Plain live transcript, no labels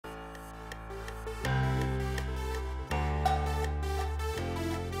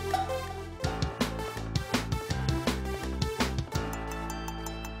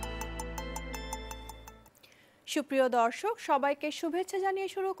সুপ্রিয় দর্শক সবাইকে শুভেচ্ছা জানিয়ে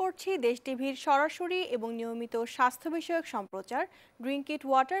শুরু করছি দেশ টিভির সরাসরি এবং নিয়মিত স্বাস্থ্য বিষয়ক সম্প্রচার ড্রিঙ্ক ইট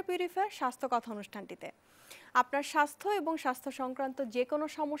ওয়াটার পিউরিফায়ার স্বাস্থ্য কথা অনুষ্ঠানটিতে। আপনার স্বাস্থ্য এবং স্বাস্থ্য সংক্রান্ত যে কোনো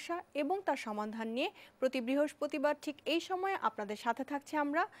সমস্যা এবং তার সমাধান নিয়ে প্রতি বৃহস্পতিবার ঠিক এই সময়ে আপনাদের সাথে থাকছি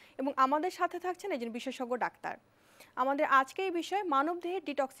আমরা, এবং আমাদের সাথে থাকছেন একজন বিশেষজ্ঞ ডাক্তার। আমাদের আজকে এই বিষয় মানবদেহের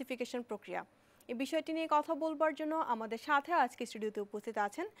ডিটক্সিফিকেশন প্রক্রিয়া। এই বিষয়টি নিয়ে কথা বলবার জন্য আমাদের সাথে আজকে স্টুডিওতে উপস্থিত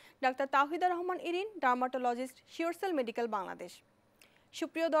আছেন doctor Tahida Rahman Haerin, dermatologist, SureCell medical Bangladesh.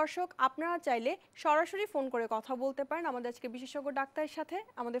 সুপ্রিয় দর্শক, আপনারা চাইলে সরাসরি ফোন করে কথা বলতে পারেন আমাদের আজকে বিশেষজ্ঞ ডাক্তারের সাথে।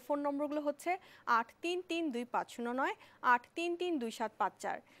 আমাদের ফোন নম্বরগুলো হচ্ছে 8332509,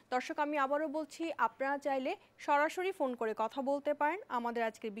 8332754। দর্শক, আমি আবারও বলছি, আপনারা চাইলে সরাসরি ফোন করে কথা বলতে পারেন আমাদের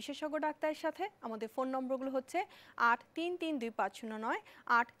আজকের বিশেষজ্ঞ ডাক্তারের সাথে। আমাদের ফোন নম্বরগুলো হচ্ছে 8332509,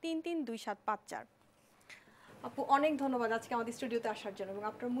 8332754। আপু, অনেক ধন্যবাদ আজকে আমাদের স্টুডিওতে আসার জন্য এবং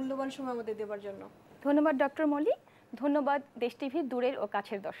আপনার মূল্যবান সময় আমাদের দেওয়ার জন্য। ধন্যবাদ ডক্টর মল্লিক, ধন্যবাদ দেশ টিভির দূরের ও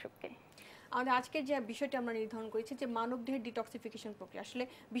কাছের দর্শককে। আমাদের আজকের যে বিষয়টি আমরা নির্ধারণ করেছি যে মানবদেহের ডিটক্সিফিকেশন প্রক্রিয়া, আসলে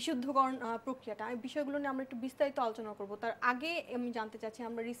বিশুদ্ধকরণ প্রক্রিয়াটা, এই বিষয়গুলো নিয়ে আমরা একটু বিস্তারিত আলোচনা করব। তার আগে আমি জানতে চাচ্ছি,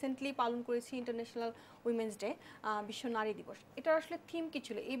 আমরা রিসেন্টলি পালন করেছি ইন্টারন্যাশনাল উইমেন্স ডে, বিশ্ব নারী দিবস। এটার আসলে থিম কি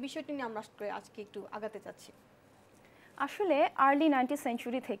ছিল, এই বিষয়টি নিয়ে আমরা আজকে একটু আগাতে চাচ্ছি। আসলে আর্লি 19th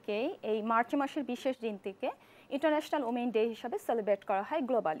সেঞ্চুরি থেকে এই মার্চ মাসের বিশেষ দিনটিকে ইন্টারন্যাশনাল উমেন ডে হিসাবে সেলিব্রেট করা হয়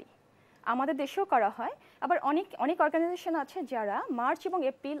গ্লোবালি। আমাদের দেশেও করা হয়, আবার অনেক অর্গানাইজেশন আছে যারা মার্চ এবং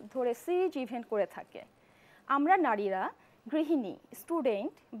এপ্রিল ধরে সিরিজ ইভেন্ট করে থাকে। আমরা নারীরা, গৃহিণী,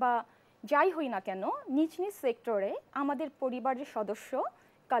 স্টুডেন্ট বা যাই হই না কেন, নিজ নিজ সেক্টরে আমাদের পরিবারের সদস্য,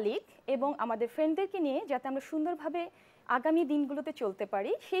 কালিগ এবং আমাদের ফ্রেন্ডদেরকে নিয়ে যাতে আমরা সুন্দরভাবে আগামী দিনগুলোতে চলতে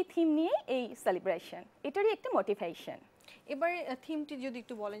পারি, সেই থিম নিয়ে এই সেলিব্রেশন, এটারই একটা মোটিভেশন। এবার থিমটি যদি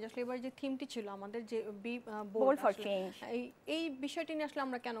একটু বলেন, আসলে এবার যে থিমটি ছিল আমাদের যে বি বোল্ড ফর চেঞ্জ, এই বিষয়টি নিয়ে আসলে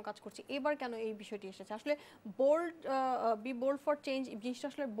আমরা কেন কাজ করছি, এবার কেন এই বিষয়টি এসেছে? আসলে bold, B bold for change জিনিসটা,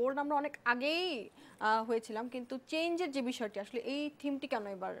 আসলে বোল্ড আমরা অনেক আগেই হয়েছিলাম, কিন্তু চেঞ্জের যে বিষয়টি, আসলে এই থিমটি কেন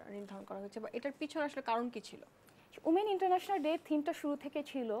এবার নির্ধারণ করা হয়েছে বা এটার পিছনে আসলে কারণ কি ছিল? উমেন ইন্টারন্যাশনাল ডে থিমটা শুরু থেকে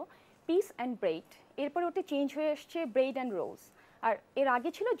ছিল পিস অ্যান্ড ব্রেড, এরপর ওটা চেঞ্জ হয়ে এসছে ব্রেড অ্যান্ড রোজ, আর এর আগে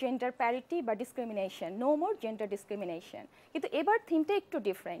ছিল জেন্ডার প্যারিটি বা discrimination, no more gender discrimination. কিন্তু এবার থিমটা একটু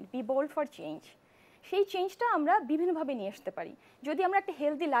different, B bold for change. সেই চেঞ্জটা আমরা বিভিন্নভাবে নিয়ে আসতে পারি। যদি আমরা একটা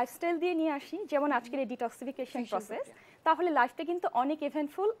হেলদি লাইফস্টাইল দিয়ে নিয়ে আসি, যেমন আজকের এই ডিটক্সিফিকেশন প্রসেস, তাহলে লাইফটা কিন্তু অনেক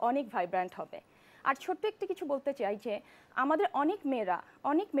ইভেন্টফুল, অনেক ভাইব্রান্ট হবে। আর ছোট্ট একটা কিছু বলতে চাই যে আমাদের অনেক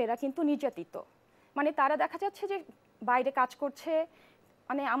মেয়েরা কিন্তু নির্যাতিত, মানে তারা দেখা যাচ্ছে যে বাইরে কাজ করছে,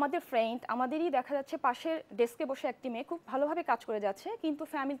 মানে আমাদের ফ্রেন্ড, আমাদেরই দেখা যাচ্ছে পাশের ডেস্কে বসে একটি মেয়ে খুব ভালোভাবে কাজ করে যাচ্ছে, কিন্তু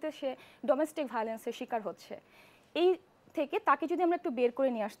ফ্যামিলিতে সে ডোমেস্টিক ভায়োলেন্সের শিকার হচ্ছে। এই থেকে তাকে যদি আমরা একটু বের করে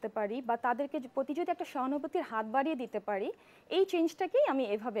নিয়ে আসতে পারি বা তাদেরকে প্রতি যদি একটা সহানুভূতির হাত বাড়িয়ে দিতে পারি, এই চেঞ্জটাকেই আমি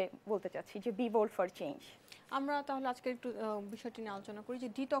এভাবে বলতে চাচ্ছি যে বি বোল্ড ফর চেঞ্জ। আমরা তাহলে আজকে একটু বিষয়টি নিয়ে আলোচনা করি যে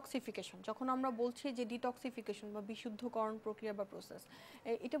ডিটক্সিফিকেশন। যখন আমরা বলছি যে ডিটক্সিফিকেশন বা বিশুদ্ধকরণ প্রক্রিয়া বা প্রসেস,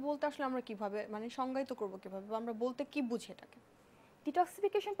 এটা বলতে আসলে আমরা কিভাবে, মানে সংজ্ঞায়িত করব কিভাবে, বা আমরা বলতে কি বুঝি এটাকে?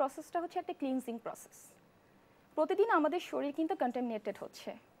 ডিটক্সিফিকেশন প্রসেসটা হচ্ছে একটা ক্লিনজিং প্রসেস। প্রতিদিন আমাদের শরীর কিন্তু কন্টামিনেটেড হচ্ছে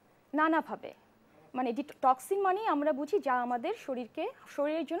নানাভাবে, মানে টক্সিন মানেই আমরা বুঝি যা আমাদের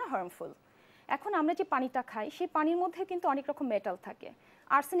শরীরের জন্য হার্মফুল। এখন আমরা যে পানিটা খাই, সেই পানির মধ্যে কিন্তু অনেক রকম মেটাল থাকে।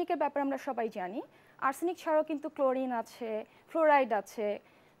 আর্সেনিকের ব্যাপারে আমরা সবাই জানি। আর্সেনিক ছাড়াও কিন্তু ক্লোরিন আছে, ফ্লোরাইড আছে,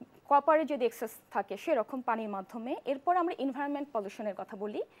 কপারে যদি এক্সেস থাকে সেরকম পানির মাধ্যমে। এরপর আমরা এনভায়রনমেন্ট পলিউশনের কথা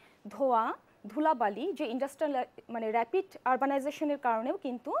বলি, ধোঁয়া, ধুলাবালি, যে ইন্ডাস্ট্রিয়াল মানে র্যাপিড আরবানাইজেশনের কারণেও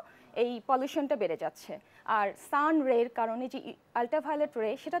কিন্তু এই পলিউশনটা বেড়ে যাচ্ছে। আর সান রের কারণে যে আল্ট্রাভায়োলেট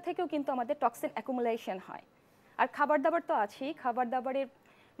রে, সেটা থেকেও কিন্তু আমাদের টক্সিন অ্যাকুমুলেশন হয়। আর খাবার দাবার তো আছেই, খাবার দাবারের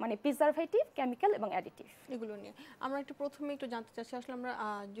মানে প্রিজারভেটিভ, কেমিক্যাল এবং অ্যাডিটিভ, এগুলো নিয়ে আমরা প্রথমে একটু জানতে চাচ্ছি, আসলে আমরা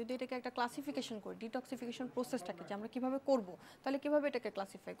যদি এটাকে একটা ক্লাসিফিকেশন করি, ডিটক্সিফিকেশন প্রসেসটাকে যে আমরা কিভাবে করব, তাহলে কিভাবে এটাকে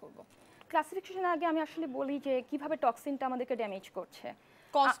ক্লাসিফাই করব? ক্লাসিফিকেশনের আগে আমি আসলে বলি যে কিভাবে টক্সিনটা আমাদেরকে ড্যামেজ করছে।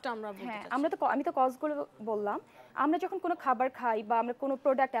 কজটা আমরা বলতে চাচ্ছি। আমি তো কজগুলো বললাম। আমরা যখন কোনো খাবার খাই বা আমরা কোনো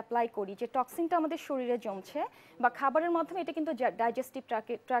প্রোডাক্ট অ্যাপ্লাই করি, যে টক্সিনটা আমাদের শরীরে জমছে বা খাবারের মাধ্যমে এটা কিন্তু ডাইজেস্টিভ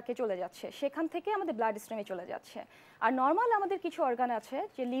ট্র্যাকে চলে যাচ্ছে, সেখান থেকে আমাদের ব্লাড স্ট্রিমে চলে যাচ্ছে। আর নর্মাল আমাদের কিছু অর্গান আছে,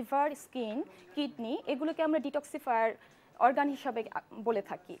 যে লিভার, স্কিন, কিডনি, এগুলোকে আমরা ডিটক্সিফায়ার অর্গান হিসাবে বলে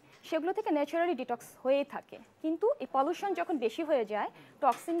থাকি। সেগুলো থেকে ন্যাচারালি ডিটক্স হয়েই থাকে, কিন্তু এই পলিউশন যখন বেশি হয়ে যায়,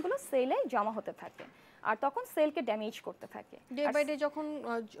 টক্সিনগুলো সেলে জমা হতে থাকে আর তখন সেলকে ড্যামেজ করতে থাকে। ডে বাই ডে যখন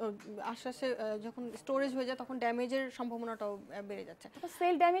আস্তে আস্তে যখন স্টোরেজ হয়ে যায়, তখন ড্যামেজের সম্ভাবনাটাও বেড়ে যাচ্ছে।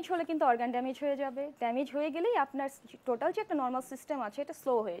 সেল ড্যামেজ হলে কিন্তু অর্গান ড্যামেজ হয়ে যাবে। ড্যামেজ হয়ে গেলেই আপনার টোটাল যে একটা নর্মাল সিস্টেম আছে, এটা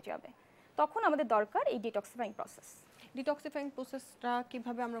স্লো হয়ে যাবে। তখন আমাদের দরকার এই ডিটক্সিফাইং প্রসেস। ডিটক্সিফাইং প্রসেসটা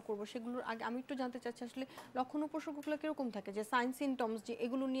কিভাবে আমরা করব সেগুলোর আগে আমি একটু জানতে চাচ্ছি আসলে লক্ষণ উপসর্গগুলো কিরকম থাকে, যে সাইন সিমটমস যে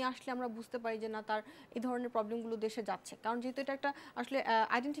এগুলো নিয়ে আসলে আমরা বুঝতে পারি যে না তার এই ধরনের প্রবলেমগুলো দেশে যাচ্ছে, কারণ যেহেতু এটা একটা আসলে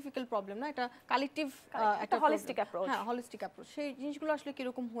আইডেন্টিফিক্যাল প্রবলেম না, এটা কালেকটিভ একটা হলিস্টিক অ্যাপ্রোচ। হ্যাঁ, হলিস্টিক অ্যাপ্রোচ। সেই জিনিসগুলো আসলে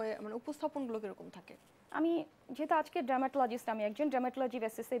কিরকম হয়ে মানে উপস্থাপনগুলো কিরকম থাকে? আমি যেহেতু আজকে ডার্মাটোলজিস্ট, আমি একজন ডার্মাটোলজি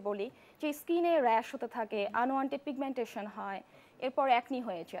বেসিসে বলি যে স্কিনে র্যাশ হতে থাকে, আনওয়ান্টেড পিগমেন্টেশন হয়, এরপর অ্যাকনি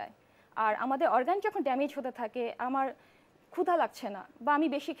হয়ে যায়। আর আমাদের অর্গান যখন ড্যামেজ হতে থাকে, আমার ক্ষুধা লাগছে না বা আমি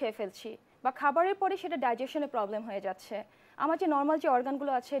বেশি খেয়ে ফেলছি বা খাবারের পরে সেটা ডাইজেশনে প্রবলেম হয়ে যাচ্ছে, আমার যে নর্মাল যে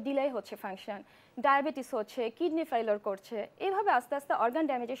অর্গানগুলো আছে ডিলে হচ্ছে ফাংশন, ডায়াবেটিস হচ্ছে, কিডনি ফেইলিওর করছে, এইভাবে আস্তে আস্তে অর্গান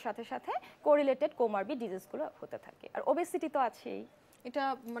ড্যামেজের সাথে সাথে কোরিলেটেড কোমরবিড ডিজিজগুলো হতে থাকে। আর ওবেসিটি তো আছেই। এটা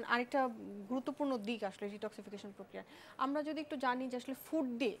মানে আরেকটা গুরুত্বপূর্ণ দিক আসলে ডিটক্সিফিকেশন প্রক্রিয়া। আমরা যদি একটু জানি যে আসলে ফুড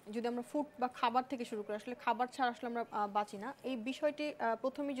দিয়ে, যদি আমরা ফুড বা খাবার থেকে শুরু করি, আসলে খাবার ছাড়া আসলে আমরা বাঁচি না, এই বিষয়টি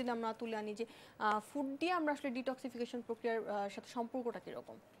প্রথমেই যদি আমরা তুলে আনি যে ফুড দিয়ে আমরা আসলে ডিটক্সিফিকেশন প্রক্রিয়ার সাথে সম্পর্কটা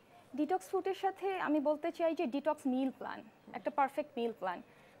কীরকম? ডিটক্স ফুডের সাথে আমি বলতে চাই যে ডিটক্স মিল প্ল্যান, একটা পারফেক্ট মিল প্ল্যান।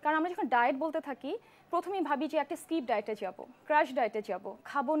 কারণ আমরা যখন ডায়েট বলতে থাকি, প্রথমেই ভাবি যে একটা স্কিপ ডায়েটে যাব, ক্র্যাশ ডায়েটে যাব,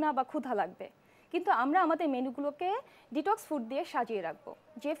 খাবো না বা ক্ষুধা লাগবে। কিন্তু আমরা আমাদের মেনুগুলোকে ডিটক্স ফুড দিয়ে সাজিয়ে রাখবো,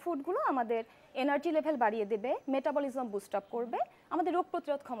 যে ফুডগুলো আমাদের এনার্জি লেভেল বাড়িয়ে দেবে, মেটাবলিজম বুস্ট আপ করবে, আমাদের রোগ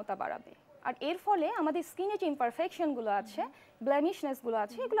প্রতিরোধ ক্ষমতা বাড়াবে। আর এর ফলে আমাদের স্কিনে যে ইমপারফেকশনগুলো আছে, ব্লেমিশনেসগুলো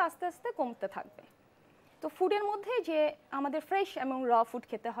আছে, এগুলো আস্তে আস্তে কমতে থাকবে। তো ফুডের মধ্যে যে আমাদের ফ্রেশ এবং র ফুড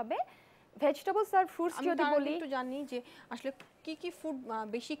খেতে হবে, ভেজিটেবলস আর ফ্রুটস যদি বলি, একটু জানি যে আসলে কি কি ফুড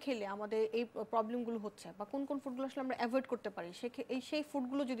বেশি খেলে আমাদের এই প্রবলেমগুলো হচ্ছে বা কোন কোন ফুডগুলো আসলে আমরা অ্যাভয়েড করতে পারি, সেই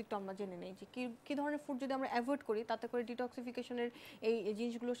ফুডগুলো যদি একটু আমরা জেনে নেই যে কি ধরনের ফুড যদি আমরা অ্যাভয়েড করি তাতে করে ডিটক্সিফিকেশনের এই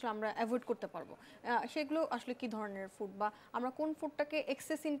জিনিসগুলো আসলে আমরা অ্যাভয়েড করতে পারবো, সেগুলো আসলে কি ধরনের ফুড, বা আমরা কোন ফুডটাকে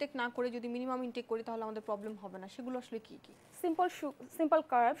এক্সেস ইনটেক না করে যদি মিনিমাম ইনটেক করি তাহলে আমাদের প্রবলেম হবে না, সেগুলো আসলে কি কি? সিম্পল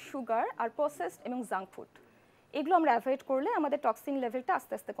কার্ব, সুগার আর প্রসেসড এবং জাঙ্ক ফুড, এগুলো আমরা অ্যাভয়েড করলে আমাদের টক্সিন লেভেলটা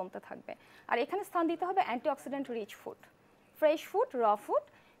আস্তে আস্তে কমতে থাকবে। আর এখানে স্থান দিতে হবে antioxidant rich food, fresh food, র ফুড।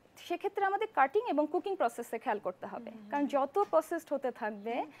 সেক্ষেত্রে আমাদের কাটিং এবং কুকিং প্রসেসে খেয়াল করতে হবে, কারণ যত প্রসেসড হতে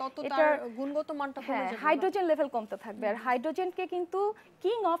থাকবে এটার গুণগত মানটা কমে যাবে, হাইড্রোজেন লেভেল কমতে থাকবে। আর হাইড্রোজেনকে কিন্তু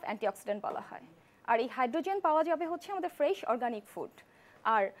কিং অফ অ্যান্টিঅক্সিডেন্ট বলা হয়। আর এই হাইড্রোজেন পাওয়া যাবে হচ্ছে আমাদের ফ্রেশ অর্গানিক ফুড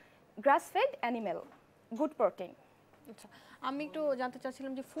আর গ্রাস ফেড অ্যানিমেল, গুড প্রোটিন। আচ্ছা, আমি একটু জানতে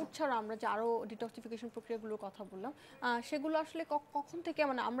চাচ্ছিলাম যে ফুড ছাড়া আমরা যে আরও ডিটক্সিফিকেশন প্রক্রিয়াগুলোর কথা বললাম, সেগুলো আসলে কখন থেকে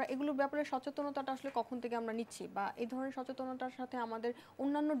মানে আমরা এগুলোর ব্যাপারে সচেতনতাটা আসলে কখন থেকে আমরা নিচ্ছি, বা এই ধরনের সচেতনতার সাথে আমাদের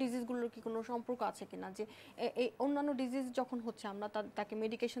অন্যান্য ডিজিজগুলোর কি কোনো সম্পর্ক আছে কিনা, যে এই অন্যান্য ডিজিজ যখন হচ্ছে আমরা তাকে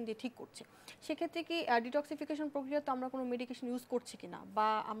মেডিকেশন দিয়ে ঠিক করছি, সেক্ষেত্রে কি ডিটক্সিফিকেশন প্রক্রিয়াতে আমরা কোনো মেডিকেশন ইউজ করছি কিনা, বা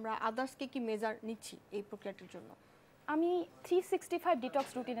আমরা আদার্সকে কি মেজার নিচ্ছি এই প্রক্রিয়াটির জন্য? আমি 365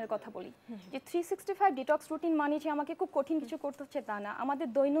 ডিটক্স রুটিনের কথা বলি, যে 365 ডিটক্স রুটিন মানে যে আমাকে খুব কঠিন কিছু করতে হচ্ছে তা না। আমাদের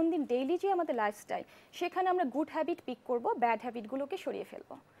দৈনন্দিন ডেইলি যে আমাদের লাইফস্টাইল, সেখানে আমরা গুড হ্যাবিট পিক করব, ব্যাড হ্যাবিটগুলোকে সরিয়ে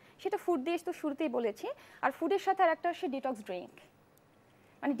ফেলবো। সেটা ফুড দিয়ে তো শুরুতেই বলেছি। আর ফুডের সাথে আর একটা আসে ডিটক্স ড্রিঙ্ক।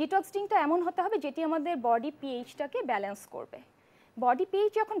 মানে ডিটক্স ড্রিঙ্কটা এমন হতে হবে যেটি আমাদের বডি পিএইচটাকে ব্যালেন্স করবে। বডি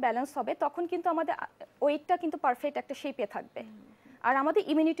পিএইচ যখন ব্যালেন্স হবে তখন কিন্তু আমাদের ওয়েটটা কিন্তু পারফেক্ট একটা শেপে থাকবে, আর আমাদের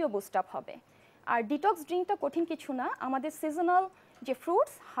ইমিউনিটিও বুস্ট আপ হবে। আর ডিটক্স ড্রিঙ্কটা কঠিন কিছু না, আমাদের সিজনাল যে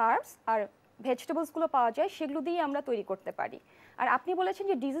ফ্রুটস, হার্বস আর ভেজিটেবলসগুলো পাওয়া যায় সেগুলো দিয়ে আমরা তৈরি করতে পারি। আর আপনি বলেছেন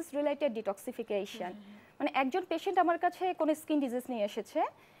যে ডিজিজ রিলেটেড ডিটক্সিফিকেশন, মানে একজন পেশেন্ট আমার কাছে কোনো স্কিন ডিজিজ নিয়ে এসেছে,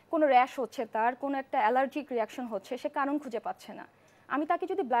 কোনো র্যাশ হচ্ছে, তার কোনো একটা অ্যালার্জিক রিয়াকশন হচ্ছে, সে কারণ খুঁজে পাচ্ছে না। আমি তাকে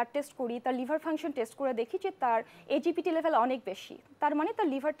যদি ব্লাড টেস্ট করি, তার লিভার ফাংশন টেস্ট করে দেখি যে তার এজিপিটি লেভেল অনেক বেশি, তার মানে তার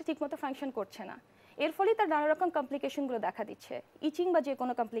লিভারটা ঠিকমতো ফাংশন করছে না। এর ফলে তার নানা রকম কমপ্লিকেশনগুলো দেখা দিচ্ছে, ইচিং বা যে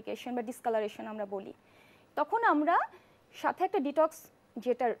কোনো কমপ্লিকেশন বা ডিসকালারেশন আমরা বলি। তখন আমরা সাথে একটা ডিটক্স,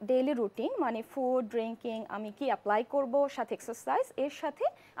 যেটা ডেইলি রুটিন মানে ফুড, ড্রিঙ্কিং, আমি কি অ্যাপ্লাই করব, সাথে এক্সারসাইজ, এর সাথে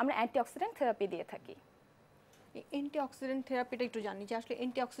আমরা অ্যান্টিঅক্সিডেন্ট থেরাপি দিয়ে থাকি। অ্যান্টিঅক্সিডেন্ট থেরাপিটা একটু জানি যে আসলে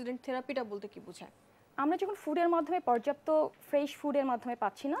অ্যান্টিঅক্সিডেন্ট থেরাপিটা বলতে কি বোঝায়? আমরা যখন ফুডের মাধ্যমে পর্যাপ্ত ফ্রেশ ফুডের মাধ্যমে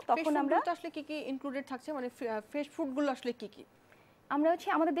পাচ্ছি না, তখন আমরা আসলে কি কি ইনক্লুডেড থাকছে, মানে ফ্রেশ ফুডগুলো আসলে কি কি? আমরা হচ্ছে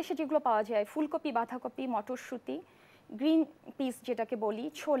আমাদের দেশে যেগুলো পাওয়া যায়, ফুলকপি, বাঁধাকপি, মটরশুঁটি, গ্রিন পিস যেটাকে বলি,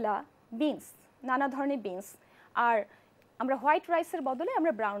 ছোলা, বিনস, নানা ধরনের বিনস। আর আমরা হোয়াইট রাইসের বদলে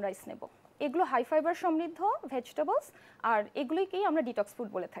আমরা ব্রাউন রাইস নেব। এগুলো হাই ফাইবার সমৃদ্ধ ভেজিটেবলস, আর এগুলোকেই আমরা ডিটক্স ফুড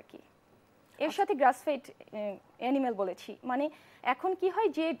বলে থাকি। এর সাথে গ্রাস ফেড অ্যানিমেল বলেছি, মানে এখন কি হয়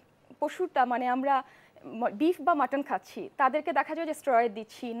যে পশুটা, মানে আমরা বিফ বা মাটন খাচ্ছি, তাদেরকে দেখা যায় যে স্টেরয়েড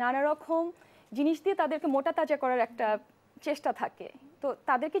দিচ্ছি, নানা রকম জিনিস দিয়ে তাদেরকে মোটা তাজা করার একটা চেষ্টা থাকে। তো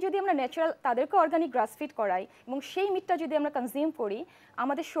তাদেরকে যদি আমরা ন্যাচারাল, তাদেরকে অর্গানিক গ্রাস ফিড করাই এবং সেই মিটটা যদি আমরা কনজিউম করি,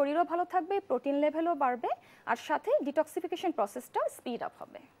 আমাদের শরীরও ভালো থাকবে, প্রোটিন লেভেলও বাড়বে, আর সাথে ডিটক্সিফিকেশন প্রসেসটা স্পিড আপ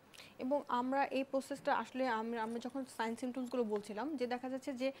হবে। এবং আমরা এই প্রসেসটা আসলে আমরা যখন সাইন সিমটমসগুলো বলছিলাম যে দেখা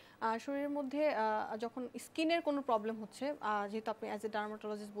যাচ্ছে যে শরীরের মধ্যে যখন স্কিনের কোনো প্রবলেম হচ্ছে, যেহেতু আপনি অ্যাজ এ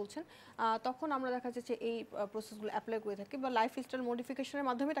ডার্মাটোলজিস্ট বলছেন, তখন আমরা দেখা যাচ্ছে এই প্রসেসগুলো অ্যাপ্লাই করে থাকি বা লাইফস্টাইল মডিফিকেশনের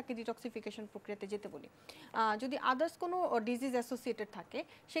মাধ্যমে তাকে ডিটক্সিফিকেশন প্রক্রিয়াতে যেতে বলি। যদি আদার্স কোনো ডিজিজ অ্যাসোসিয়েটেড থাকে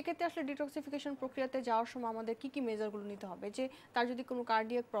সেক্ষেত্রে আসলে ডিটক্সিফিকেশন প্রক্রিয়াতে যাওয়ার সময় আমাদের কী কী মেজারগুলো নিতে হবে, যে তার যদি কোনো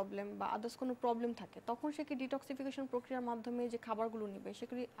কার্ডিয়াক প্রবলেম বা আদার্স কোনো প্রবলেম থাকে তখন সে কি ডিটক্সিফিকেশন প্রক্রিয়ার মাধ্যমে যে খাবারগুলো নেবে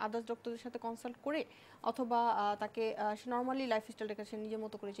সেগুলি আদার্স ডক্টরদের সাথে কনসাল্ট করে অথবা তাকে সে নর্মালি লাইফস্টাইলটাকে সে নিজের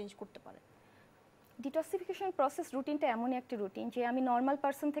মতো করে চেঞ্জ করতে পারে? ডিটক্সিফিকেশন প্রসেস রুটিনটা এমনই একটি রুটিন যে আমি নর্মাল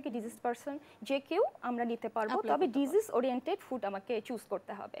পার্সন থেকে ডিজিজ পার্সন যে কেউ আমরা নিতে পারবো, তবে ডিজিজ ওরিয়েন্টেড ফুড আমাকে চুজ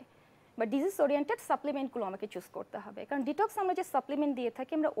করতে হবে বা ডিজিজ ওরিয়েন্টেড সাপ্লিমেন্টগুলো আমাকে চুজ করতে হবে। কারণ ডিটক্স আমরা যে সাপ্লিমেন্ট দিয়ে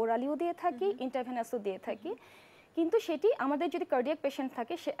থাকি, আমরা ওরালিও দিয়ে থাকি, ইন্টারভেনাসও দিয়ে থাকি, কিন্তু সেটি আমাদের যদি কার্ডিয়াক পেশেন্ট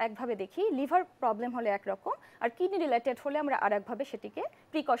থাকে সে একভাবে দেখি, লিভার প্রবলেম হলে একরকম, আর কিডনি রিলেটেড হলে আমরা আরেকভাবে সেটিকে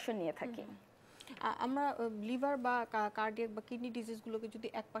প্রিকশন নিয়ে থাকি। আমরা লিভার বা কার্ডিয়াক বা কিডনি ডিজিজগুলোকে যদি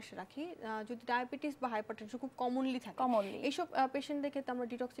একপাশে রাখি, যদি ডায়াবেটিস বা হাইপারটেনশন খুব কমনলি থাকে, এইসব পেশেন্টদের ক্ষেত্রে আমরা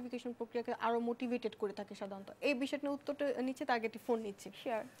ডিটক্সিফিকেশন প্রক্রিয়াকে আরও মোটিভেটেড করে থাকি সাধারণত। এই বিষয়টা নিয়ে উত্তরটা নিচ্ছে, তার আগে একটি ফোন নিচ্ছি।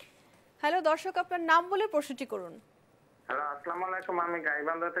 শিওর। হ্যালো দর্শক, আপনার নাম বলে প্রশ্নটি করুন। হ্যালো, আসসালামু আলাইকুম। আমি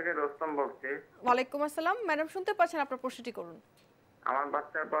গাইবান্ধা থেকে রোস্তম বলছি। ওয়ালাইকুম আসসালাম ম্যাডাম, শুনতে পাচ্ছেন, আপনার প্রশ্নটি করুন। আমার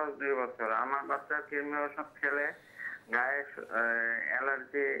বাচ্চার বয়স 2 বছর। আমার বাচ্চা কৃমি ওষুধ খেলে গায়ে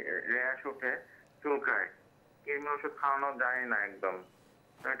অ্যালার্জি র্যাশ উঠে চুলকায়। কৃমি ওষুধ খাওয়ানো যায় না একদম।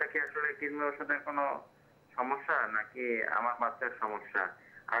 তো এটা কি আসলে কৃমি ওষুধের কোনো সমস্যা নাকি আমার বাচ্চার সমস্যা?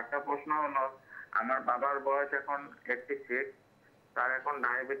 আরেকটা প্রশ্ন হলো, আমার বাবার বয়স এখন 86, তার এখন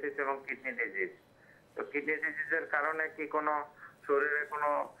ডায়াবেটিস এবং কিডনি ডিজিজ। তো কিডনি ডিজিজের কারণে কি কোনো শরীরে কোনো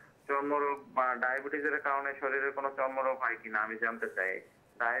চর্মরোগ বা ডায়াবেটিসের কারণে শরীরে কোনো চর্মরোগ হয় কিনা আমি জানতে চাই।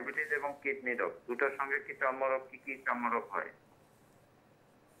 ডায়াবেটিস এবং কিডনি রোগ দুটোর সঙ্গে কি চর্মরোগ, কি কি চর্মরোগ হয়?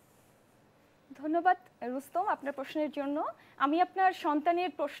 ধন্যবাদ রুস্তম আপনার প্রশ্নের জন্য। আমি আপনার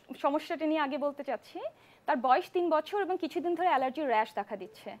সন্তানের সমস্যাটা নিয়ে আগে বলতে চাচ্ছি। তার বয়স 3 বছর এবং কিছুদিন ধরে অ্যালার্জি র্যাশ দেখা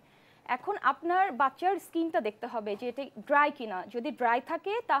দিচ্ছে। এখন আপনার বাচ্চার স্কিনটা দেখতে হবে যে এটা ড্রাই কিনা। যদি ড্রাই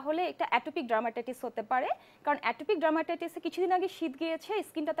থাকে তাহলে একটা অ্যাটোপিক ডার্মাটাইটিস হতে পারে, কারণ অ্যাটোপিক ডার্মাটাইটিসে কিছুদিন আগে শীত গিয়েছে,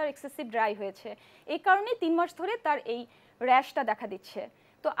 স্কিনটা তার এক্সেসিভ ড্রাই হয়েছে, এই কারণেই 3 মাস ধরে তার এই র্যাশটা দেখা দিচ্ছে।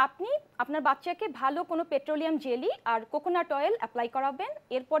 তো আপনি আপনার বাচ্চাকে ভালো কোনো পেট্রোলিয়াম জেলি আর কোকোনাট অয়েল অ্যাপ্লাই করাবেন।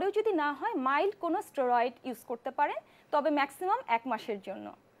 এরপরেও যদি না হয় মাইল্ড কোনো স্টেরয়েড ইউজ করতে পারেন, তবে ম্যাক্সিমাম 1 মাসের জন্য।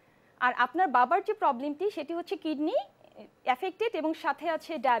 আর আপনার বাবার যে প্রবলেমটি সেটি হচ্ছে কিডনি এফেক্টেড এবং সাথে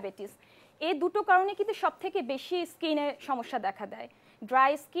আছে ডায়াবেটিস। এই দুটো কারণে কিন্তু সবথেকে বেশি স্কিনের সমস্যা দেখা দেয়,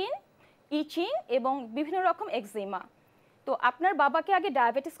 ড্রাই স্কিন, ইচিং এবং বিভিন্ন রকম এক্সিমা। তো আপনার বাবাকে আগে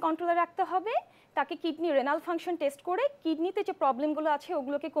ডায়াবেটিস কন্ট্রোলে রাখতে হবে, তাকে কিডনি রেনাল ফাংশন টেস্ট করে কিডনিতে যে প্রবলেমগুলো আছে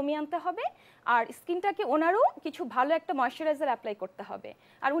ওগুলোকে কমিয়ে আনতে হবে, আর স্কিনটাকে ওনারও কিছু ভালো একটা ময়শ্চারাইজার অ্যাপ্লাই করতে হবে।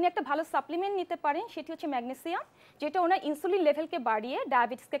 আর উনি একটা ভালো সাপ্লিমেন্ট নিতে পারেন, সেটি হচ্ছে ম্যাগনেসিয়াম, যেটা ওনার ইনসুলিন লেভেলকে বাড়িয়ে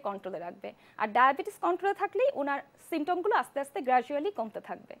ডায়াবেটিসকে কন্ট্রোলে রাখবে। আর ডায়াবেটিস কন্ট্রোলে থাকলেই ওনার সিমটমগুলো আস্তে আস্তে গ্র্যাজুয়ালি কমতে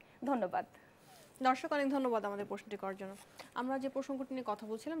থাকবে। ধন্যবাদ দর্শক, অনেক ধন্যবাদ আমাদের প্রশ্নটি করার জন্য। আমরা যে প্রসঙ্গটি নিয়ে কথা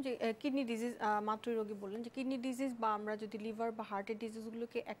বলছিলাম যে কিডনি ডিজিজ, মাত্রই রোগী বললেন যে কিডনি ডিজিজ বা আমরা যদি লিভার বা হার্টের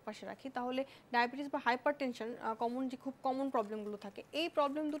ডিজিজগুলোকে একপাশে রাখি তাহলে ডায়াবেটিস বা হাইপার টেনশন কমন যে খুব কমন প্রবলেমগুলো থাকে, এই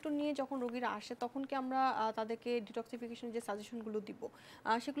প্রবলেম দুটো নিয়ে যখন রোগীরা আসে তখন কি আমরা তাদেরকে ডিটক্সিফিকেশন যে সাজেশনগুলো দিব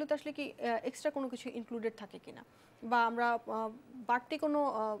সেগুলোতে আসলে কি এক্সট্রা কোনো কিছু ইনক্লুডেড থাকে কিনা, বা আমরা বাড়তি কোনো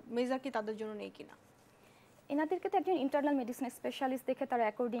মেজার কি তাদের জন্য নেই কিনা? এনাদেরকে তো একজন ইন্টারনাল মেডিসিন স্পেশালিস্ট দেখে তারা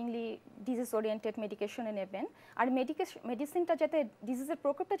অ্যাকর্ডিংলি ডিজিজ ওরিয়েন্টেড মেডিকেশনে নেবেন। আর মেডিসিনটা যাতে ডিজিজের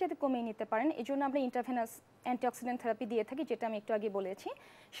প্রকোপটা যাতে কমিয়ে নিতে পারেন, এই জন্য আমরা ইন্টারভেনাস অ্যান্টিঅক্সিডেন্ট থেরাপি দিয়ে থাকি, যেটা আমি একটু আগে বলেছি।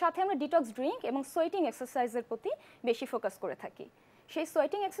 সাথে আমরা ডিটক্স ড্রিঙ্ক এবং সোয়েটিং এক্সারসাইজের প্রতি বেশি ফোকাস করে থাকি। সেই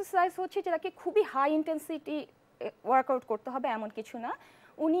সোয়েটিং এক্সারসাইজ হচ্ছে যে তাকে খুবই হাই ইন্টেন্সিটি ওয়ার্কআউট করতে হবে এমন কিছু না,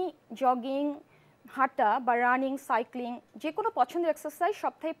 উনি জগিং, হাঁটা বা রানিং, সাইক্লিং, যে কোনো পছন্দের এক্সারসাইজ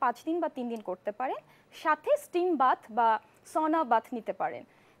সপ্তাহে 5 দিন বা 3 দিন করতে পারেন। সাথে স্টিম বাথ বা সনা বাথ নিতে পারেন।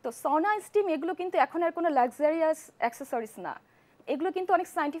 তো সনা, স্টিম এগুলো কিন্তু এখন আর কোনো লাক্সারিয়াস অ্যাক্সেসরিজ না, এগুলো কিন্তু অনেক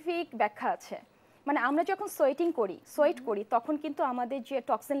সায়েন্টিফিক ব্যাখ্যা আছে। মানে আমরা যখন সোয়েট করি তখন কিন্তু আমাদের যে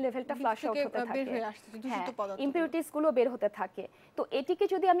টক্সিন লেভেলটা ফ্লাশ আউট হতে থাকে, ইমপিউরিটিসগুলো বের হতে থাকে। তো এটিকে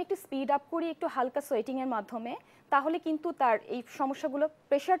যদি আমি একটু স্পিড আপ করি একটু হালকা সোয়েটিংয়ের মাধ্যমে, তাহলে কিন্তু তার এই সমস্যাগুলো,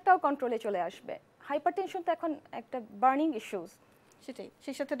 প্রেশারটাও কন্ট্রোলে চলে আসবে। হাইপারটেনশন তো এখন একটা বার্নিং ইস্যুস, সেটাই,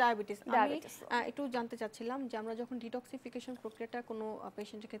 সেই সাথে ডায়াবেটিস। আমি একটু জানতে চাচ্ছিলাম যে আমরা যখন ডিটক্সিফিকেশন প্রক্রিয়াটা কোনো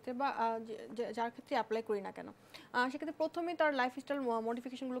পেশেন্টের ক্ষেত্রে বা যার ক্ষেত্রে অ্যাপ্লাই করি না কেন, সেক্ষেত্রে প্রথমে তার লাইফস্টাইল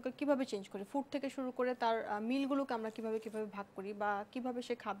মডিফিকেশনগুলোকে কীভাবে চেঞ্জ করি, ফুড থেকে শুরু করে তার মিলগুলোকে আমরা কীভাবে ভাগ করি বা কীভাবে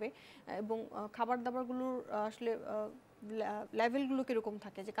সে খাবে, এবং খাবার দাবারগুলোর আসলে লেভেলগুলো কীরকম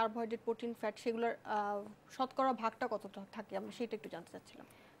থাকে, যে কার্বোহাইড্রেট, প্রোটিন, ফ্যাট, সেগুলোর শতকরা ভাগটা কতটা থাকে, আমরা সেটা একটু জানতে চাচ্ছিলাম।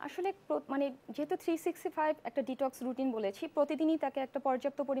 আসলে মানে যেহেতু 365 একটা ডিটক্স রুটিন বলেছি, প্রতিদিনই তাকে একটা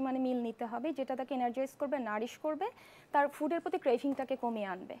পর্যাপ্ত পরিমাণে মিল নিতে হবে যেটা তাকে এনার্জাইজ করবে, নারিশ করবে, তার ফুডের প্রতি ক্রেভিংটাকে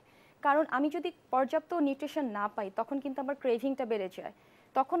কমিয়ে আনবে। কারণ আমি যদি পর্যাপ্ত নিউট্রিশন না পাই তখন কিন্তু আমার ক্রেভিংটা বেড়ে যায়,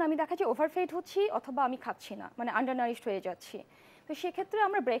 তখন আমি দেখা যায় ওভারফেড হচ্ছি অথবা আমি খাচ্ছি না, মানে আন্ডারনারিশড হয়ে যাচ্ছি। তো সেক্ষেত্রে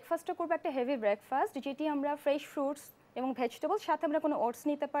আমরা ব্রেকফাস্টটা করবো একটা হেভি ব্রেকফাস্ট, যেটি আমরা ফ্রেশ ফ্রুটস এবং ভেজিটেবলস, সাথে আমরা কোনো ওটস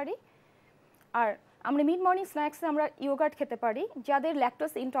নিতে পারি। আর আমরা মিড মর্নিং স্ন্যাক্সে আমরা ইয়োগার্ট খেতে পারি। যাদের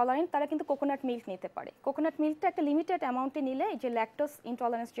ল্যাকটোজ ইনটলারেন্ট তারা কিন্তু কোকোনাট মিল্ক নিতে পারে। কোকোনাট মিল্কটা একটা লিমিটেড অ্যামাউন্টে নিলে যে ল্যাকটোজ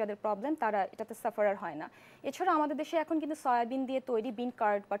ইনটলারেন্স যাদের প্রবলেম তারা এটাতে সাফারার হয় না। এছাড়া আমাদের দেশে এখন কিন্তু সয়াবিন দিয়ে তৈরি বিন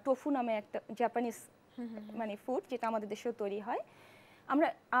কার্ড বা টোফু নামে একটা জাপানিজ মানে ফুড, যেটা আমাদের দেশেও তৈরি হয়। আমরা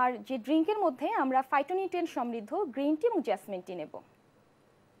আর যে ড্রিঙ্কের মধ্যে আমরা ফাইটোনিউট্রিয়েন্ট সমৃদ্ধ গ্রিন টি এবং জ্যাসমিন টি নেব।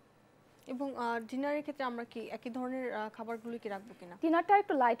 এবং ডিনারের ক্ষেত্রে আমরা কি একই ধরনের খাবারগুলো কি রাখবো কিনা? ডিনারটা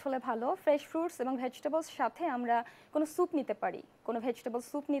একটু লাইট হলে ভালো। ফ্রেশ ফ্রুটস এবং ভেজিটেবলস সাথে আমরা কোনো স্যুপ নিতে পারি, কোনো ভেজিটেবল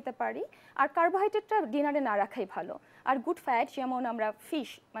স্যুপ নিতে পারি। আর কার্বোহাইড্রেটটা ডিনারে না রাখাই ভালো। আর গুড ফ্যাট যেমন আমরা ফিশ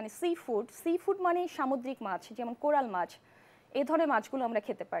মানে সি ফুড মানে সামুদ্রিক মাছ, যেমন কোরাল মাছ, এই ধরনের মাছগুলো আমরা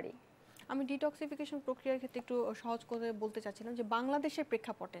খেতে পারি। আমি ডিটক্সিফিকেশন প্রক্রিয়ার ক্ষেত্রে একটু সহজ করে বলতে চাচ্ছিলাম যে বাংলাদেশের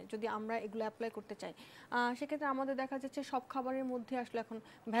প্রেক্ষাপটে যদি আমরা এগুলো অ্যাপ্লাই করতে চাই, সেক্ষেত্রে আমাদের দেখা যাচ্ছে সব খাবারের মধ্যে আসলে এখন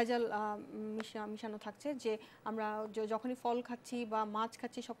ভেজাল মিশানো থাকছে। যে আমরা যখনই ফল খাচ্ছি বা মাছ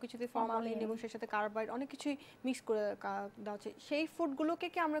খাচ্ছি সব কিছুতে ফরমালিন এবং সেই সাথে কার্বোহাইড্রেট অনেক কিছুই মিক্স করে দেওয়া হচ্ছে। সেই ফুডগুলোকে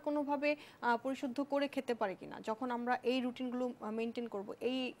কি আমরা কোনোভাবে পরিশুদ্ধ করে খেতে পারি কিনা? যখন আমরা এই রুটিনগুলো মেনটেন করব,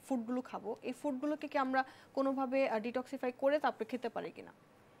 এই ফুডগুলো খাবো, এই ফুডগুলোকে কি আমরা কোনোভাবে ডিটক্সিফাই করে তারপরে খেতে পারি কিনা?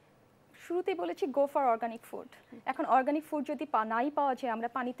 শুরুতেই বলেছি গো ফর অর্গানিক ফুড। এখন অর্গানিক ফুড যদি নাই পাওয়া যায়, আমরা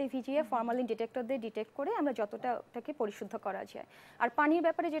পানিতে ভিজিয়ে ফরমালিন ডিটেক্টর দিয়ে ডিটেক্ট করে আমরা যতটা ওটাকে পরিশুদ্ধ করা যায়। আর পানির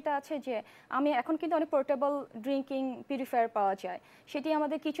ব্যাপারে যেটা আছে যে আমি এখন কিন্তু অনেক পোর্টেবল ড্রিঙ্কিং পিউরিফায়ার পাওয়া যায়, সেটি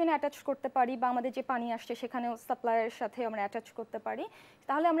আমাদের কিচেনে অ্যাটাচ করতে পারি বা আমাদের যে পানি আসছে সেখানেও সাপ্লাইয়ের সাথে আমরা অ্যাটাচ করতে পারি।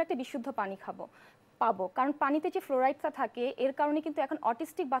 তাহলে আমরা একটা বিশুদ্ধ পানি পাবো। কারণ পানিতে যে ফ্লোরাইডটা থাকে এর কারণে কিন্তু এখন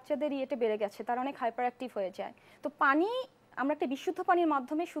অটিস্টিক বাচ্চাদের ইয়েটা বেড়ে গেছে, তারা অনেক হাইপার অ্যাক্টিভ হয়ে যায়। তো পানি আমরা একটা বিশুদ্ধ পানির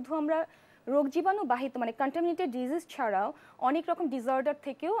মাধ্যমে শুধু আমরা রোগ জীবাণু বাহিত মানে কন্টামিনেটেড ডিজিজ ছাড়াও অনেক রকম ডিসঅর্ডার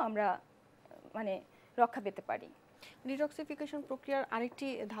থেকেও আমরা মানে রক্ষা পেতে পারি। ডিটক্সিফিকেশন প্রক্রিয়ার আরেকটি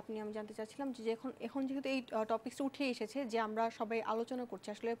ধাপ নিয়ে আমি জানতে চাচ্ছিলাম যে এখন যেহেতু এই টপিকসটা উঠে এসেছে যে আমরা সবাই আলোচনা করছি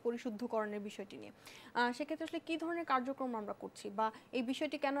আসলে পরিশুদ্ধকরণের বিষয়টি নিয়ে, সেক্ষেত্রে আসলে কী ধরনের কার্যক্রম আমরা করছি বা এই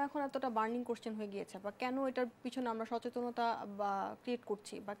বিষয়টি কেন এখন এতটা বার্নিং কোশ্চেন হয়ে গিয়েছে বা কেন এটার পিছনে আমরা সচেতনতা বা ক্রিয়েট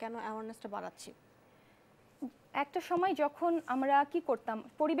করছি বা কেন অ্যাওয়ারনেসটা বাড়াচ্ছি? একটা সময় যখন আমরা কি করতাম,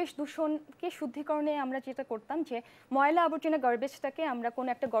 পরিবেশ দূষণকে শুদ্ধিকরণে আমরা যেটা করতাম যে ময়লা আবর্জনা গার্বেজটাকে আমরা কোনো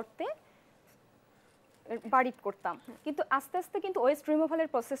একটা গর্তে বাড়ি করতাম, কিন্তু আস্তে আস্তে কিন্তু ওয়েস্ট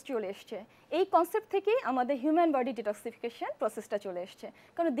রিমুভালের প্রসেস চলে এসছে। এই কনসেপ্ট থেকেই আমাদের হিউম্যান বডি ডিটক্সিফিকেশন প্রসেসটা চলে এসছে।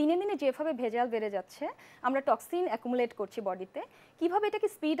 কারণ দিনে দিনে যেভাবে ভেজাল বেড়ে যাচ্ছে, আমরা টক্সিন অ্যাকুমুলেট করছি বডিতে, কিভাবে এটাকে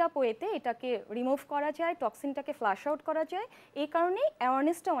স্পিড আপ ওয়েতে এটাকে রিমুভ করা যায়, টক্সিনটাকে ফ্লাশ আউট করা যায়, এই কারণেই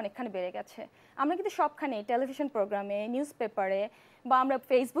অ্যাওয়ারনেসটা অনেকখানি বেড়ে গেছে। আমরা কিন্তু সবখানে টেলিভিশন প্রোগ্রামে, নিউজ পেপারে বা আমরা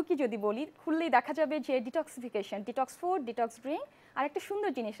ফেসবুকে যদি বলি, খুললেই দেখা যাবে যে detoxification, detox food, detox drink, আর একটা সুন্দর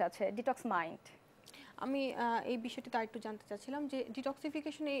জিনিস আছে ডিটক্স মাইন্ড। আমি এই বিষয়টিতে আরেকটু জানতে চাচ্ছিলাম যে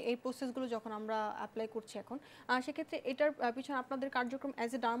ডিটক্সিফিকেশনে এই প্রসেসগুলো যখন আমরা অ্যাপ্লাই করছি এখন, সেক্ষেত্রে এটার পিছনে আপনাদের কার্যক্রম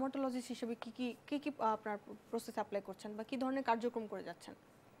অ্যাজ এ ডার্মাটোলজিস্ট হিসেবে কী আপনার প্রসেস অ্যাপ্লাই করছেন বা কী ধরনের কার্যক্রম করে যাচ্ছেন?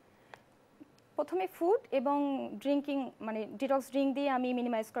 প্রথমে ফুড এবং ড্রিঙ্কিং মানে ডিটক্স ড্রিঙ্ক দিয়ে আমি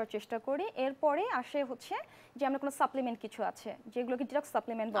মিনিমাইজ করার চেষ্টা করি। এরপরে আসে হচ্ছে যে আমরা কোনো সাপ্লিমেন্ট কিছু আছে যেগুলোকে ডিটক্স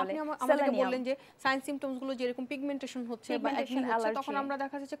সাপ্লিমেন্ট বলে। আপনি বললেন যে সাইন সিম্পটমসগুলো যেরকম পিগমেন্টেশন হচ্ছে বা অ্যাকনি হচ্ছে, তখন আমরা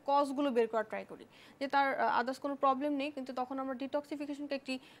দেখা যাচ্ছে কজগুলো বের করার ট্রাই করি যে তার আদার্স কোনো প্রবলেম নেই, কিন্তু তখন আমরা ডিটক্সিফিকেশনকে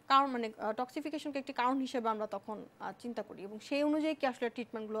একটি কারণ মানে টক্সিফিকেশনকে একটি কারণ হিসেবে আমরা তখন চিন্তা করি এবং সেই অনুযায়ী কি আসলে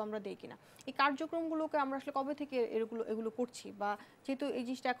ট্রিটমেন্টগুলো আমরা দিই কিনা। এই কার্যক্রমগুলোকে আমরা আসলে কবে থেকে এগুলো করছি বা যেহেতু এই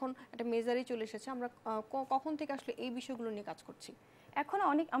জিনিসটা এখন একটা মেজারেই চলে এসেছে, আমরা কখন থেকে আসলে এই বিষয়গুলো নিয়ে কাজ করছি? এখন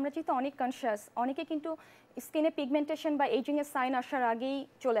আমরা যেহেতু অনেক কনসিয়াস, অনেকে কিন্তু স্কিনে পিগমেন্টেশন বা এজিং এর সাইন আসার আগেই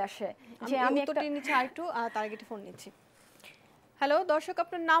চলে আসে যে আমি উত্তরটি নিচ্ছি আরেকটু, তার আগে ফোন নিচ্ছি। হ্যালো দর্শক,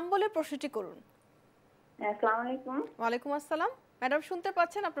 আপনার নাম বলে প্রশ্নটি করুন। আসসালামু আলাইকুম। ওয়ালাইকুম আসসালাম ম্যাডাম, শুনতে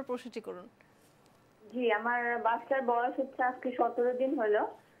পাচ্ছেন? আপনার প্রশ্নটি করুন। জি, আমার বাচ্চার বয়স হচ্ছে আজকে 17 দিন হলো।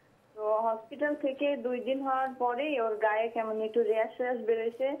 তো হসপিটাল থেকে 2 দিন হওয়ার পরেই ওর গায়ে কেমন একটু র্যাশ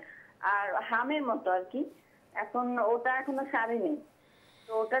বেরোয়েছে আর হামের মতো আর কি। এখন ওটা এখনো সারেনি,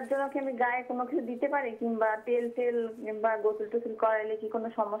 তো ওটার জন্য কি আমি গায়ে কোনো কিছু দিতে পারি কিংবা তেল বা গোসল টোসল করাইলে কি কোনো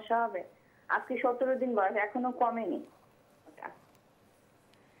সমস্যা হবে? আজকে 17 দিন বয়স, এখনো কমেনি ওটা।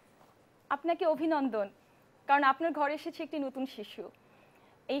 আপনাকে অভিনন্দন, কারণ আপনার ঘরে এসেছে একটি নতুন শিশু।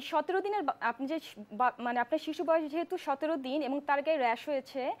 এই 17 দিনের আপনি যে মানে আপনার শিশু বয়স যেহেতু 17 দিন এবং তার গায়ে র্যাশ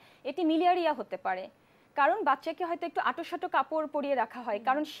হয়েছে, এটি মিলিয়ারিয়া হতে পারে। কারণ বাচ্চাকে হয়তো একটু আঁটো-সাঁটো কাপড় পরিয়ে রাখা হয়,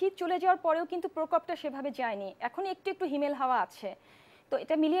 কারণ শীত চলে যাওয়ার পরেও কিন্তু প্রকোপটা সেভাবে যায়নি, এখন একটু একটু হিমেল হাওয়া আছে। তো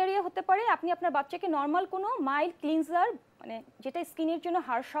এটা মিলিয়ারিয়া হতে পারে। আপনি আপনার বাচ্চাকে নর্মাল কোনো মাইল্ড ক্লিনজার, মানে যেটা স্কিনের জন্য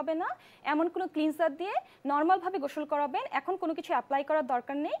হার্শ হবে না এমন কোনো ক্লিনজার দিয়ে নর্মালভাবে গোসল করাবেন। এখন কোনো কিছু অ্যাপ্লাই করার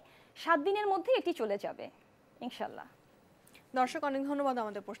দরকার নেই, 7 দিনের মধ্যে এটি চলে যাবে ইনশাল্লাহ। দর্শক অনেক ধন্যবাদ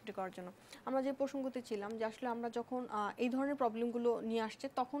আমাদের প্রশ্নটি করার জন্য। আমরা যে প্রসঙ্গতে ছিলাম যে আসলে আমরা যখন এই ধরনের প্রবলেমগুলো নিয়ে আসছে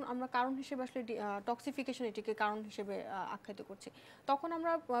তখন আমরা কারণ হিসেবে আসলে টক্সিফিকেশন এটিকে কারণ হিসেবে আখ্যায়িত করছি, তখন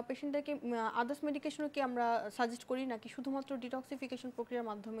আমরা পেশেন্টদেরকে আদার্স মেডিকেশনও কি আমরা সাজেস্ট করি নাকি শুধুমাত্র ডিটক্সিফিকেশন প্রক্রিয়ার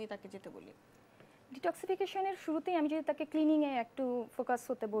মাধ্যমেই তাকে যেতে বলি? ডিটক্সিফিকেশনের শুরুতেই আমি যদি তাকে ক্লিনিংয়ে একটু ফোকাস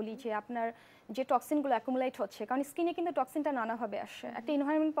হতে বলি যে আপনার যে টক্সিনগুলো অ্যাকুমুলেট হচ্ছে, কারণ স্কিনে কিন্তু টক্সিনটা নানাভাবে আসে, একটা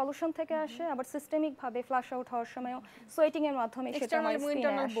এনভায়রনমেন্ট পলিউশন থেকে আসে, আবার সিস্টেমিকভাবে ফ্লাশ আউট হওয়ার সময়ও সোয়েটিংয়ের মাধ্যমে সেটা আমার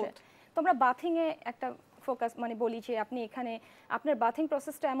স্কিনে আসে। তো আমরা বাথিংয়ে একটা ফোকাস মানে বলি যে আপনি এখানে আপনার বাথিং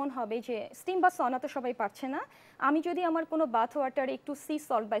প্রসেসটা এমন হবে যে স্টিম বা সনা তো সবাই পারছে না, আমি যদি আমার কোনো বাথ ওয়াটারে একটু সি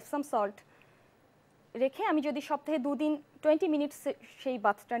সল্ট বা সাম সল্ট রেখে আমি যদি সপ্তাহে 2 দিন 20 মিনিট সেই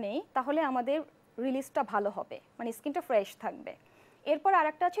বাথটা নেই, তাহলে আমাদের রিলিজটা ভালো হবে, মানে স্কিনটা ফ্রেশ থাকবে। এরপর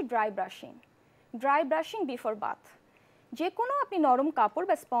আরেকটা আছে ড্রাই ব্রাশিং বিফোর বাথ। যে কোনো আপনি নরম কাপড়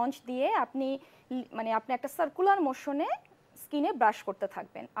বা স্পঞ্জ দিয়ে আপনি মানে আপনি একটা সার্কুলার মোশনে স্কিনে ব্রাশ করতে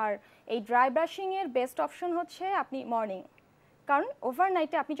থাকবেন। আর এই ড্রাই ব্রাশিংয়ের বেস্ট অপশন হচ্ছে আপনি মর্নিং, কারণ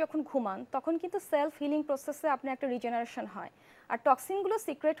ওভারনাইটে আপনি যখন ঘুমান তখন কিন্তু সেলফ হিলিং প্রসেসে আপনার একটা রিজেনারেশন হয়, আর টক্সিনগুলো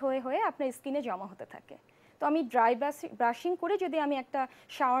সিক্রেট হয়ে হয়ে আপনার স্কিনে জমা হতে থাকে। তো আমি ড্রাই ব্রাশিং করে যদি আমি একটা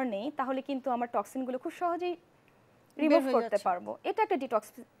শাওয়ার নেই তাহলে কিন্তু আমার টক্সিনগুলো খুব সহজেই রিমুভ করতে পারবো। এটা একটা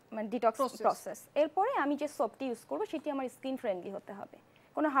ডিটক্স প্রসেস। এরপরে আমি যে সোপটি ইউজ করবো সেটি আমার স্কিন ফ্রেন্ডলি হতে হবে,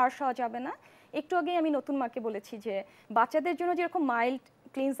 কোনো হার্শ হওয়া যাবে না। একটু আগে আমি নতুন মাকে বলেছি যে বাচ্চাদের জন্য যেরকম মাইল্ড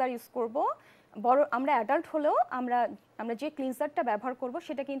ক্লিনজার ইউজ করব, বড় আমরা অ্যাডাল্ট হলেও আমরা যে ক্লিনজারটা ব্যবহার করব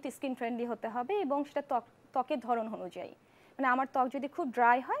সেটা কিন্তু স্কিন ফ্রেন্ডলি হতে হবে এবং সেটা ত্বকের ধরন অনুযায়ী। মানে আমার ত্বক যদি খুব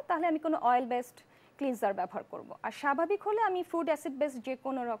ড্রাই হয় তাহলে আমি কোনো অয়েল বেসড ক্লিনজার ব্যবহার করব, আর স্বাভাবিক হলে আমি ফুড অ্যাসিড বেসড যে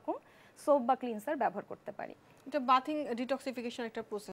কোনো রকম সোপ বা ক্লিনজার ব্যবহার করতে পারি। এটা বাথিং ডিটক্সিফিকেশন একটা প্রসেস।